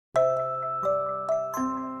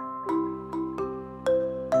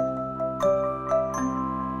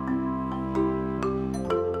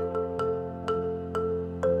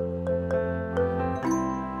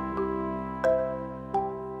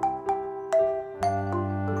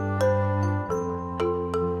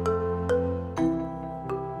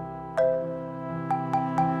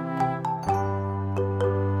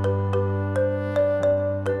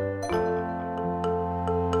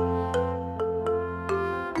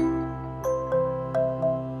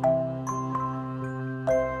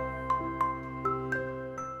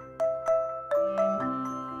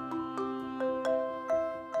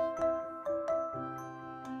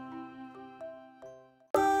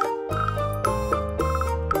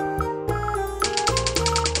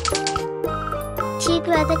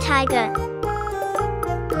Tigra the tiger.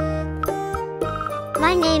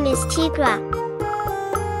 My name is Tigra.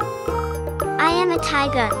 I am a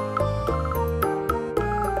tiger.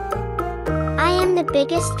 I am the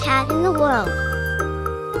biggest cat in the world.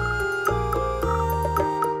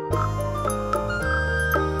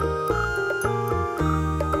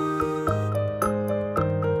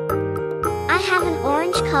 I have an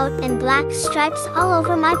orange coat and black stripes all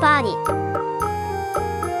over my body.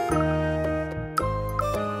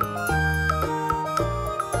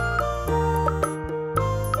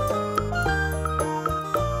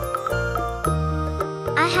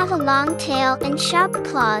 I have a long tail and sharp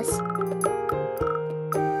claws.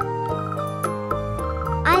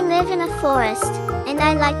 I live in a forest, and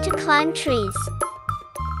I like to climb trees.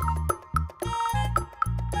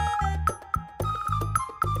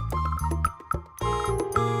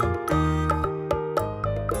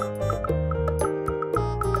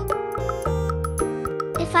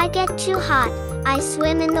 If I get too hot, I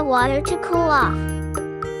swim in the water to cool off.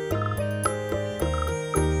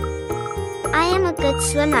 I am a good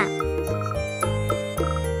swimmer.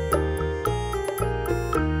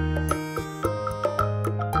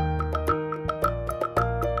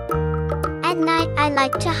 At night, I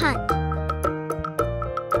like to hunt.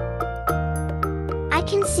 I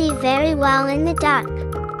can see very well in the dark.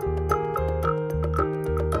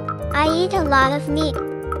 I eat a lot of meat.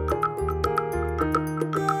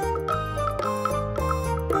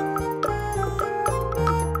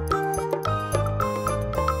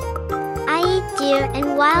 Deer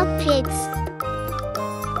and wild pigs.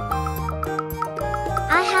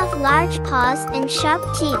 I have large paws and sharp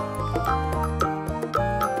teeth.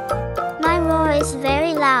 My roar is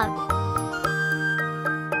very loud.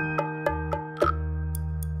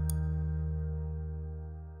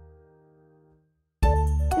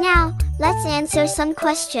 Now, let's answer some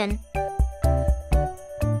question.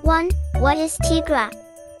 1. What is Tigra?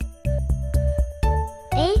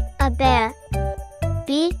 A. A bear.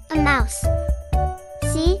 B. A mouse.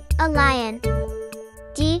 C. A lion.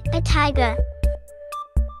 D. A tiger.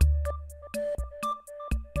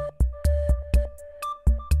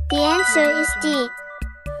 The answer is D.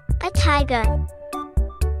 A tiger.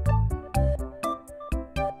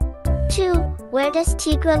 2. Where does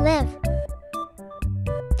Tigra live?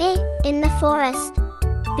 A. In the forest.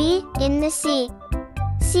 B. In the sea.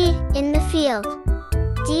 C. In the field.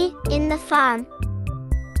 D. In the farm.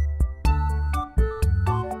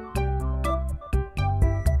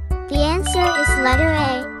 The answer is letter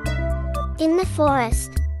A. In the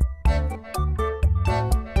forest.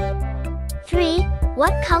 3.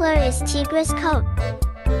 What color is Tigra's coat?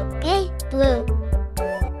 A. Blue.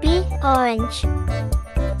 B. Orange.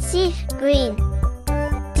 C. Green.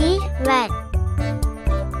 D. Red.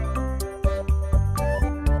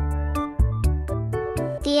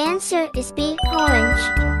 The answer is B. Orange.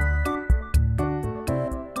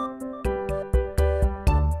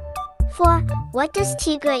 4. What does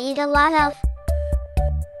Tigra eat a lot of?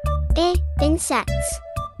 A. Insects.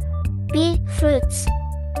 B. Fruits.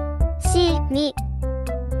 C. Meat.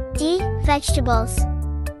 D. Vegetables.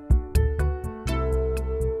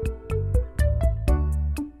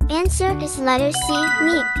 Answer is letter C.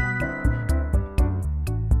 Meat.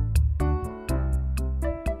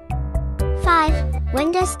 5.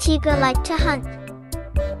 When does Tigra like to hunt?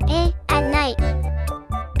 A. At night.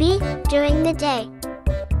 B. During the day.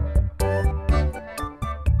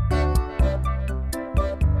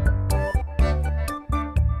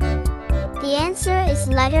 The answer is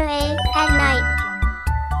letter A. At night.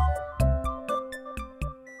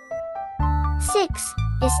 6.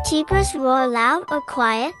 Is Tigra's roar loud or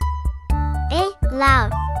quiet? A.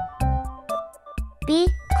 Loud. B.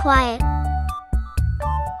 Quiet.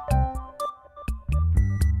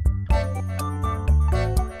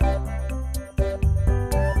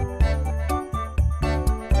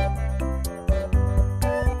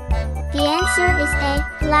 The answer is A.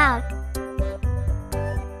 Loud.